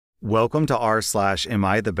Welcome to r/Am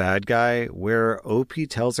I the Bad Guy, where OP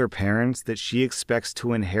tells her parents that she expects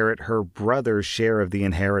to inherit her brother's share of the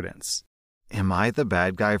inheritance. Am I the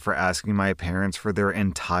bad guy for asking my parents for their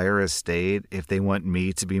entire estate if they want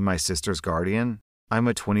me to be my sister's guardian? I'm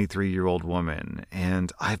a 23-year-old woman,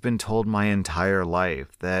 and I've been told my entire life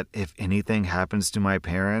that if anything happens to my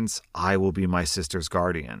parents, I will be my sister's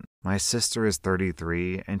guardian. My sister is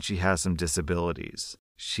 33, and she has some disabilities.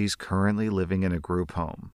 She's currently living in a group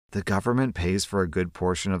home. The government pays for a good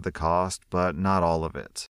portion of the cost, but not all of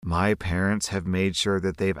it. My parents have made sure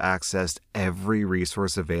that they've accessed every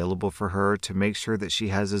resource available for her to make sure that she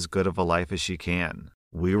has as good of a life as she can.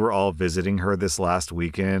 We were all visiting her this last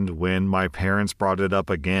weekend when my parents brought it up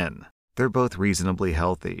again. They're both reasonably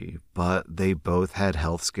healthy, but they both had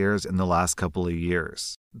health scares in the last couple of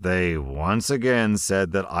years. They once again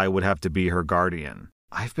said that I would have to be her guardian.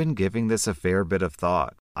 I've been giving this a fair bit of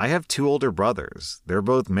thought. I have 2 older brothers. They're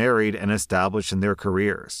both married and established in their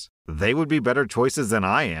careers. They would be better choices than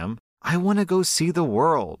I am. I want to go see the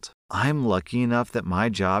world. I'm lucky enough that my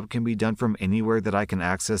job can be done from anywhere that I can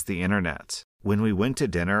access the internet. When we went to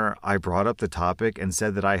dinner, I brought up the topic and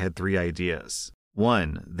said that I had 3 ideas.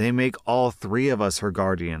 1, they make all 3 of us her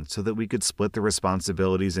guardians so that we could split the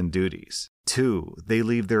responsibilities and duties. 2, they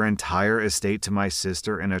leave their entire estate to my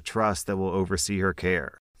sister in a trust that will oversee her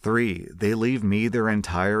care. 3, they leave me their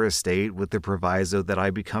entire estate with the proviso that I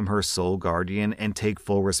become her sole guardian and take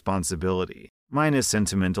full responsibility. Minus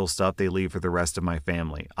sentimental stuff they leave for the rest of my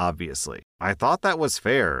family, obviously. I thought that was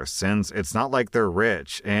fair, since it's not like they're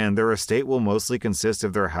rich, and their estate will mostly consist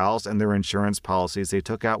of their house and their insurance policies they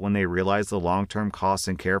took out when they realized the long-term costs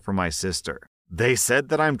and care for my sister. They said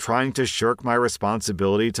that I'm trying to shirk my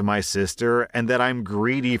responsibility to my sister and that I'm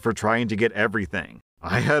greedy for trying to get everything.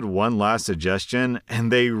 I had one last suggestion,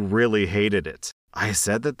 and they really hated it. I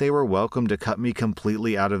said that they were welcome to cut me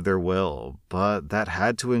completely out of their will, but that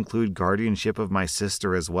had to include guardianship of my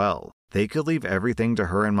sister as well. They could leave everything to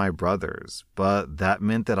her and my brothers, but that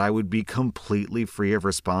meant that I would be completely free of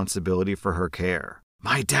responsibility for her care.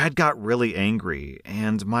 My dad got really angry,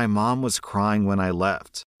 and my mom was crying when I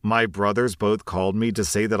left. My brothers both called me to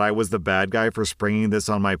say that I was the bad guy for springing this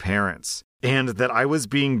on my parents, and that I was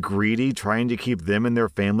being greedy trying to keep them and their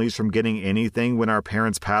families from getting anything when our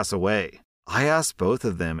parents pass away. I asked both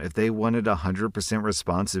of them if they wanted 100%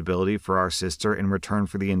 responsibility for our sister in return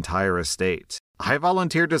for the entire estate. I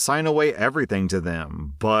volunteered to sign away everything to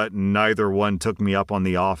them, but neither one took me up on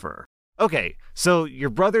the offer. Okay, so your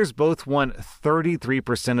brothers both want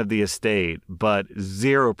 33% of the estate, but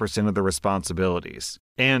 0% of the responsibilities.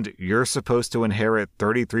 And you're supposed to inherit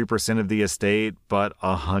 33% of the estate, but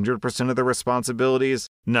 100% of the responsibilities?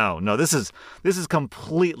 No, this is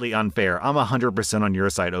completely unfair. I'm 100% on your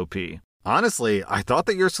side, OP. Honestly, I thought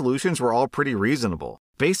that your solutions were all pretty reasonable.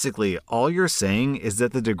 Basically, all you're saying is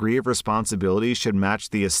that the degree of responsibility should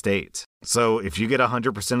match the estate. So if you get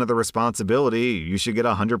 100% of the responsibility, you should get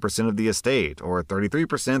 100% of the estate, or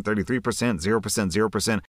 33%, 0%,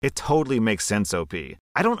 0%. It totally makes sense, OP.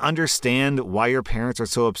 I don't understand why your parents are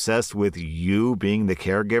so obsessed with you being the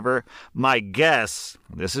caregiver. My guess,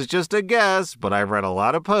 this is just a guess, but I've read a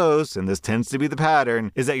lot of posts, and this tends to be the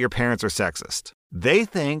pattern, is that your parents are sexist. They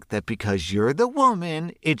think that because you're the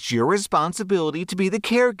woman, it's your responsibility to be the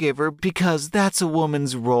caregiver because that's a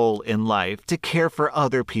woman's role in life, to care for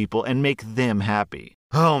other people and make them happy.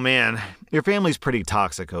 Oh man, your family's pretty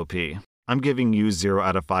toxic, OP. I'm giving you 0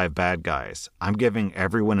 out of 5 bad guys. I'm giving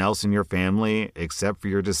everyone else in your family, except for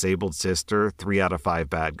your disabled sister, 3 out of 5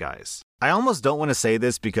 bad guys. I almost don't want to say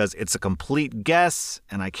this because it's a complete guess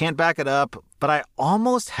and I can't back it up, but I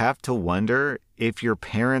almost have to wonder if your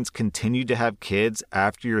parents continued to have kids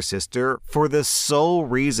after your sister for the sole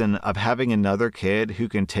reason of having another kid who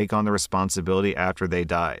can take on the responsibility after they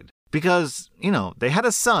died. Because, they had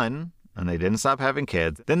a son and they didn't stop having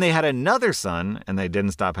kids. Then they had another son and they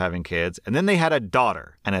didn't stop having kids. And then they had a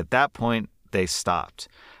daughter. And at that point, they stopped.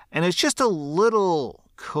 And it's just a little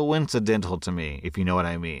coincidental to me, if you know what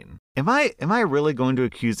I mean. Am I really going to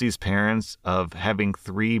accuse these parents of having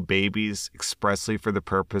 3 babies expressly for the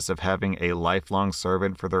purpose of having a lifelong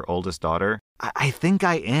servant for their oldest daughter? I think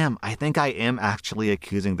I am. I think I am actually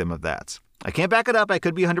accusing them of that. I can't back it up. I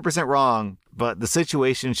could be 100% wrong, but the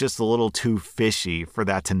situation's just a little too fishy for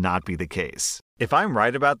that to not be the case. If I'm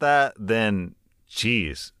right about that, then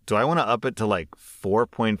geez, do I want to up it to like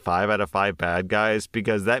 4.5 out of 5 bad guys?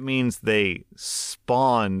 Because that means they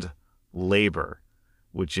spawned labor,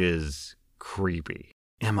 which is creepy.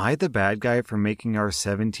 Am I the bad guy for making our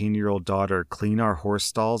 17-year-old daughter clean our horse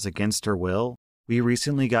stalls against her will? We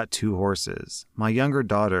recently got 2 horses. My younger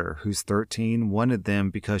daughter, who's 13, wanted them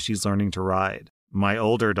because she's learning to ride. My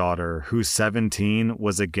older daughter, who's 17,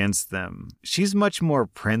 was against them. She's much more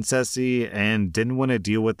princessy and didn't want to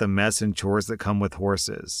deal with the mess and chores that come with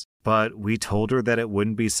horses. But we told her that it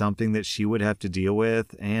wouldn't be something that she would have to deal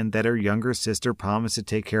with and that her younger sister promised to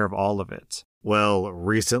take care of all of it. Well,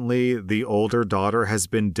 recently, the older daughter has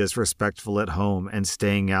been disrespectful at home and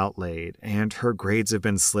staying out late, and her grades have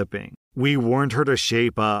been slipping. We warned her to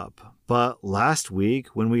shape up, but last week,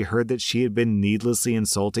 when we heard that she had been needlessly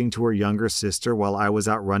insulting to her younger sister while I was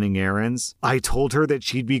out running errands, I told her that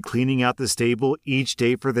she'd be cleaning out the stable each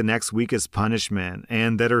day for the next week as punishment,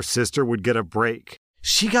 and that her sister would get a break.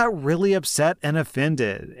 She got really upset and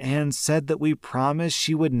offended and said that we promised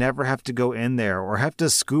she would never have to go in there or have to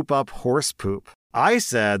scoop up horse poop. I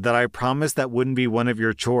said that I promised that wouldn't be one of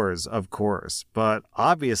your chores, of course, but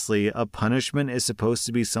obviously a punishment is supposed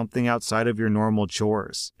to be something outside of your normal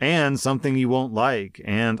chores and something you won't like,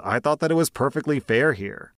 and I thought that it was perfectly fair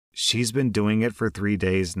here. She's been doing it for 3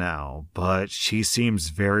 days now, but she seems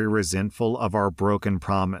very resentful of our broken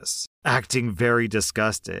promise, acting very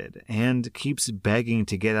disgusted, and keeps begging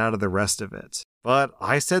to get out of the rest of it. But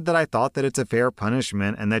I said that I thought that it's a fair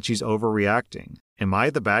punishment and that she's overreacting. Am I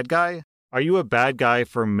the bad guy? Are you a bad guy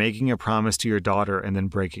for making a promise to your daughter and then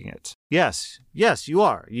breaking it? Yes, you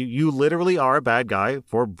are. You literally are a bad guy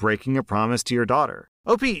for breaking a promise to your daughter.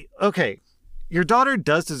 OP, okay, your daughter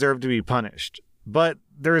does deserve to be punished, but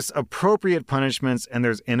there's appropriate punishments and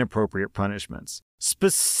there's inappropriate punishments.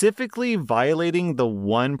 Specifically violating the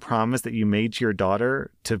one promise that you made to your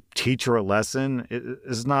daughter to teach her a lesson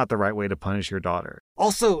is not the right way to punish your daughter.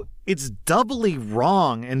 Also, it's doubly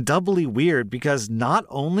wrong and doubly weird because not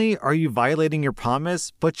only are you violating your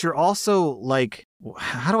promise, but you're also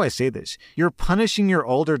how do I say this? You're punishing your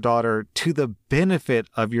older daughter to the benefit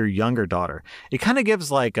of your younger daughter. It kind of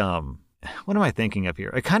gives what am I thinking of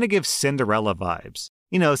here? It kind of gives Cinderella vibes.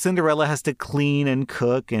 You know, Cinderella has to clean and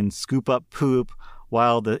cook and scoop up poop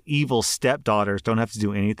while the evil stepdaughters don't have to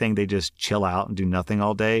do anything. They just chill out and do nothing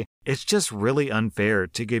all day. It's just really unfair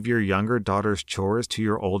to give your younger daughter's chores to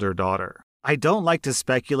your older daughter. I don't like to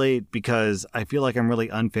speculate because I feel like I'm really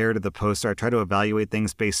unfair to the poster. I try to evaluate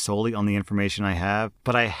things based solely on the information I have,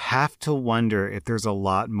 but I have to wonder if there's a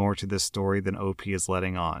lot more to this story than OP is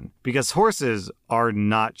letting on. Because horses are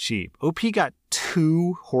not cheap. OP got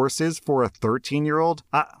 2 horses for a 13-year-old?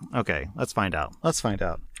 Okay, let's find out.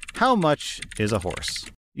 How much is a horse?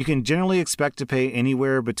 You can generally expect to pay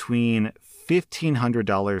anywhere between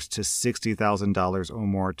 $1,500 to $60,000 or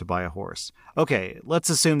more to buy a horse. Okay, let's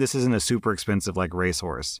assume this isn't a super expensive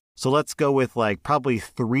racehorse. So let's go with probably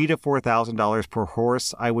 $3,000 to $4,000 per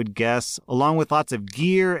horse, I would guess, along with lots of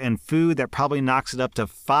gear and food that probably knocks it up to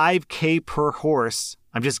 $5,000 per horse.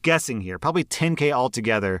 I'm just guessing here, probably $10,000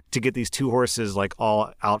 altogether to get these 2 horses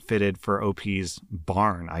all outfitted for OP's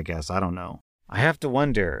barn, I guess. I don't know. I have to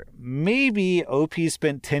wonder, maybe OP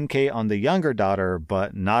spent $10,000 on the younger daughter,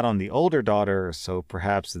 but not on the older daughter, so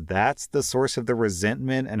perhaps that's the source of the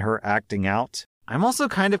resentment and her acting out. I'm also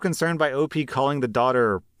kind of concerned by OP calling the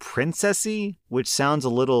daughter princessy, which sounds a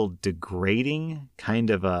little degrading, kind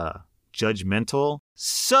of judgmental.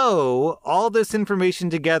 So all this information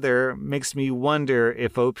together makes me wonder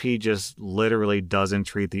if OP just literally doesn't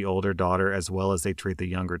treat the older daughter as well as they treat the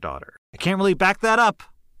younger daughter. I can't really back that up,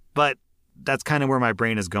 but that's kind of where my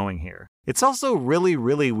brain is going here. It's also really,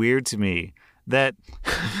 really weird to me that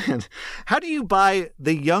how do you buy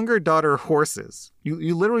the younger daughter horses?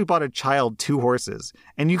 You literally bought a child 2 horses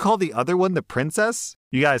and you call the other one the princess?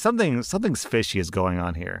 You guys, something's fishy is going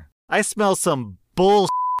on here. I smell some bullshit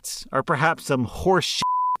or perhaps some horse shit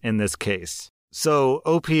in this case. So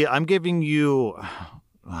OP, I'm giving you,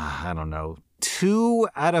 I don't know, 2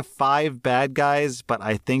 out of 5 bad guys, but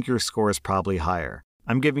I think your score is probably higher.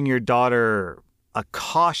 I'm giving your daughter a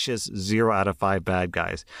cautious 0 out of 5 bad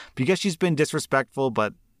guys because she's been disrespectful,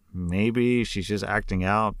 but maybe she's just acting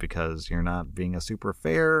out because you're not being a super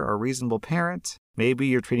fair or reasonable parent. Maybe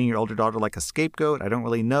you're treating your older daughter like a scapegoat. I don't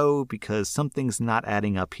really know because something's not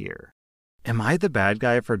adding up here. Am I the bad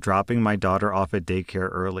guy for dropping my daughter off at daycare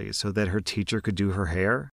early so that her teacher could do her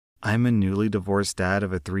hair? I'm a newly divorced dad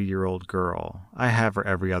of a 3-year-old girl. I have her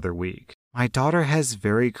every other week. My daughter has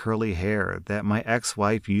very curly hair that my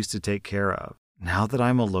ex-wife used to take care of. Now that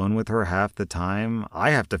I'm alone with her half the time,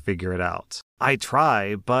 I have to figure it out. I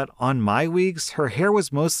try, but on my weeks, her hair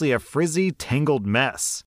was mostly a frizzy, tangled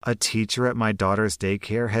mess. A teacher at my daughter's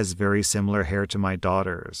daycare has very similar hair to my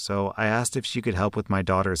daughter's, so I asked if she could help with my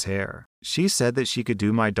daughter's hair. She said that she could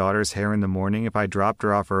do my daughter's hair in the morning if I dropped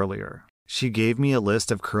her off earlier. She gave me a list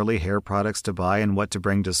of curly hair products to buy and what to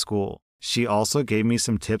bring to school. She also gave me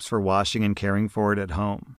some tips for washing and caring for it at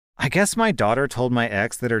home. I guess my daughter told my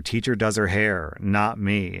ex that her teacher does her hair, not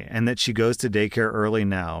me, and that she goes to daycare early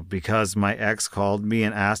now because my ex called me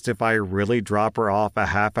and asked if I really drop her off a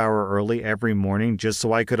half hour early every morning just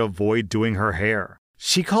so I could avoid doing her hair.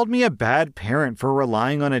 She called me a bad parent for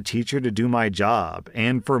relying on a teacher to do my job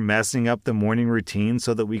and for messing up the morning routine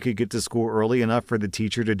so that we could get to school early enough for the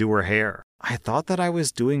teacher to do her hair. I thought that I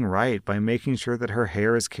was doing right by making sure that her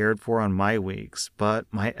hair is cared for on my weeks, but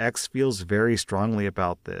my ex feels very strongly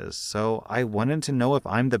about this, so I wanted to know if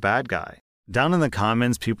I'm the bad guy. Down in the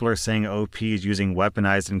comments, people are saying OP is using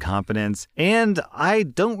weaponized incompetence, and I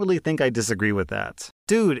don't really think I disagree with that.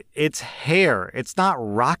 Dude, it's hair. It's not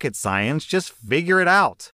rocket science. Just figure it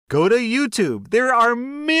out. Go to YouTube. There are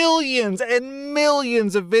millions and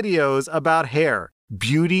millions of videos about hair.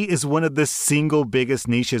 Beauty is one of the single biggest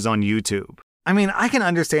niches on YouTube. I mean, I can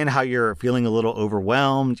understand how you're feeling a little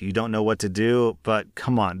overwhelmed, you don't know what to do, but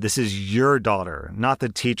come on, this is your daughter, not the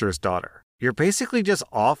teacher's daughter. You're basically just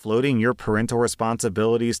offloading your parental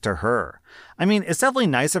responsibilities to her. I mean, it's definitely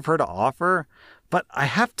nice of her to offer, but I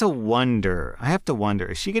have to wonder,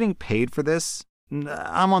 is she getting paid for this?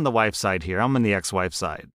 I'm on the wife's side here, I'm on the ex-wife's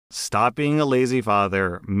side. Stop being a lazy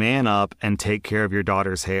father, man up, and take care of your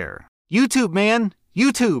daughter's hair. YouTube, man!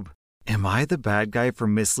 YouTube! Am I the bad guy for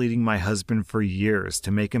misleading my husband for years to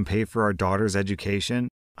make him pay for our daughter's education?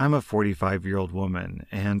 I'm a 45-year-old woman,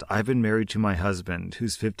 and I've been married to my husband,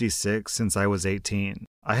 who's 56, since I was 18.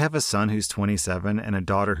 I have a son who's 27 and a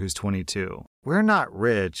daughter who's 22. We're not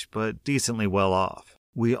rich, but decently well off.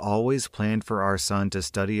 We always planned for our son to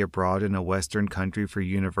study abroad in a Western country for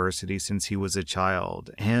university since he was a child,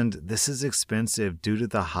 and this is expensive due to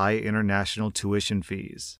the high international tuition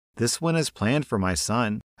fees. This one is planned for my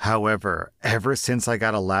son. However, ever since I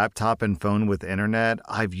got a laptop and phone with internet,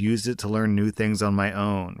 I've used it to learn new things on my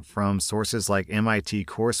own, from sources like MIT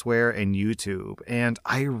courseware and YouTube, and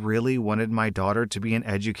I really wanted my daughter to be an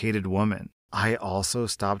educated woman. I also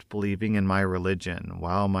stopped believing in my religion,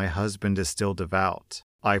 while my husband is still devout.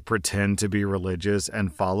 I pretend to be religious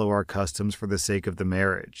and follow our customs for the sake of the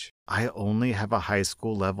marriage. I only have a high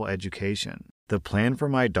school level education. The plan for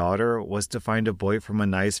my daughter was to find a boy from a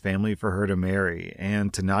nice family for her to marry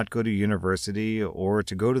and to not go to university or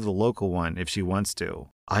to go to the local one if she wants to.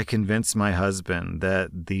 I convinced my husband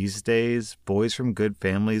that these days, boys from good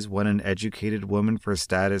families want an educated woman for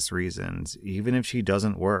status reasons, even if she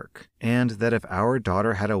doesn't work, and that if our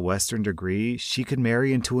daughter had a Western degree, she could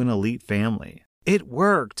marry into an elite family. It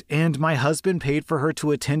worked, and my husband paid for her to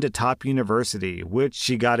attend a top university, which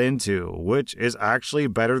she got into, which is actually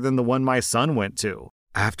better than the one my son went to.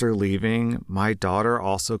 After leaving, my daughter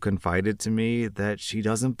also confided to me that she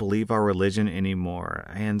doesn't believe our religion anymore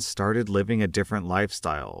and started living a different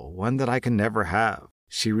lifestyle, one that I can never have.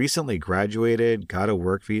 She recently graduated, got a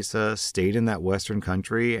work visa, stayed in that Western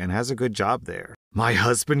country, and has a good job there. My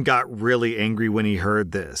husband got really angry when he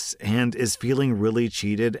heard this and is feeling really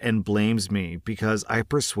cheated and blames me because I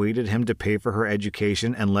persuaded him to pay for her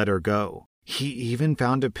education and let her go. He even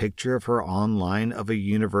found a picture of her online of a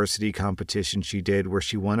university competition she did where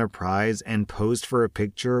she won a prize and posed for a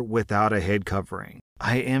picture without a head covering.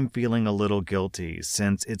 I am feeling a little guilty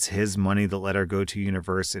since it's his money that let her go to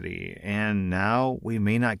university, and now we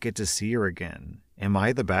may not get to see her again. Am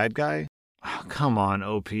I the bad guy? Oh, come on,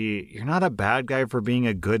 OP. You're not a bad guy for being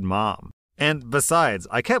a good mom. And besides,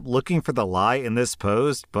 I kept looking for the lie in this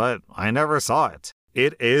post, but I never saw it.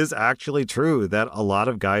 It is actually true that a lot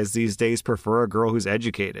of guys these days prefer a girl who's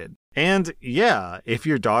educated. And yeah, if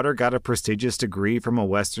your daughter got a prestigious degree from a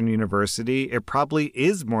Western university, it probably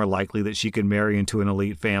is more likely that she could marry into an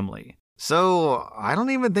elite family. So I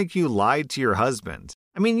don't even think you lied to your husband.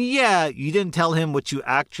 I mean, yeah, you didn't tell him what you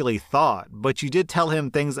actually thought, but you did tell him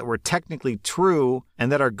things that were technically true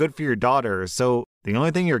and that are good for your daughter. So the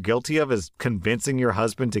only thing you're guilty of is convincing your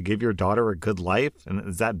husband to give your daughter a good life? And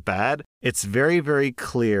is that bad? It's very, very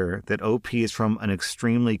clear that OP is from an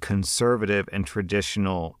extremely conservative and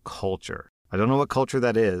traditional culture. I don't know what culture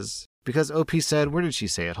that is, because OP said, where did she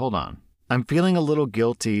say it? Hold on. I'm feeling a little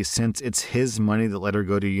guilty since it's his money that let her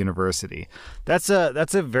go to university. That's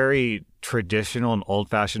a very traditional and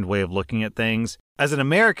old-fashioned way of looking at things. As an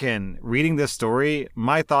American reading this story,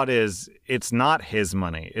 my thought is it's not his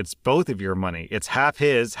money. It's both of your money. It's half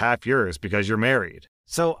his, half yours because you're married.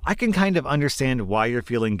 So I can kind of understand why you're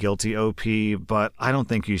feeling guilty, OP, but I don't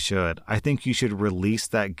think you should. I think you should release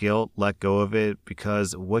that guilt, let go of it,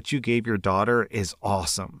 because what you gave your daughter is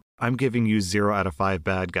awesome. I'm giving you 0 out of 5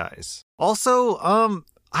 bad guys. Also,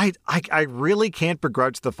 I really can't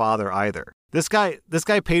begrudge the father either. This guy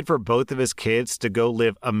paid for both of his kids to go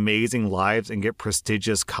live amazing lives and get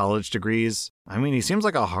prestigious college degrees. I mean, he seems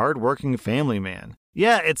like a hard-working family man.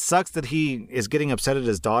 Yeah, it sucks that he is getting upset at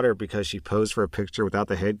his daughter because she posed for a picture without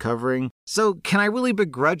the head covering. So can I really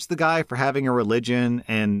begrudge the guy for having a religion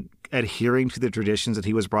and adhering to the traditions that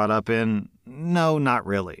he was brought up in? No, not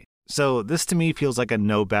really. So this to me feels like a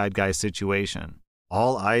no bad guy situation.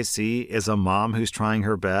 All I see is a mom who's trying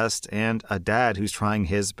her best and a dad who's trying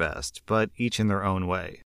his best, but each in their own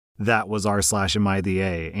way. That was r/Am I the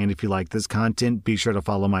A, and if you like this content, be sure to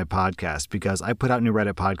follow my podcast because I put out new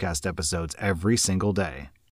Reddit podcast episodes every single day.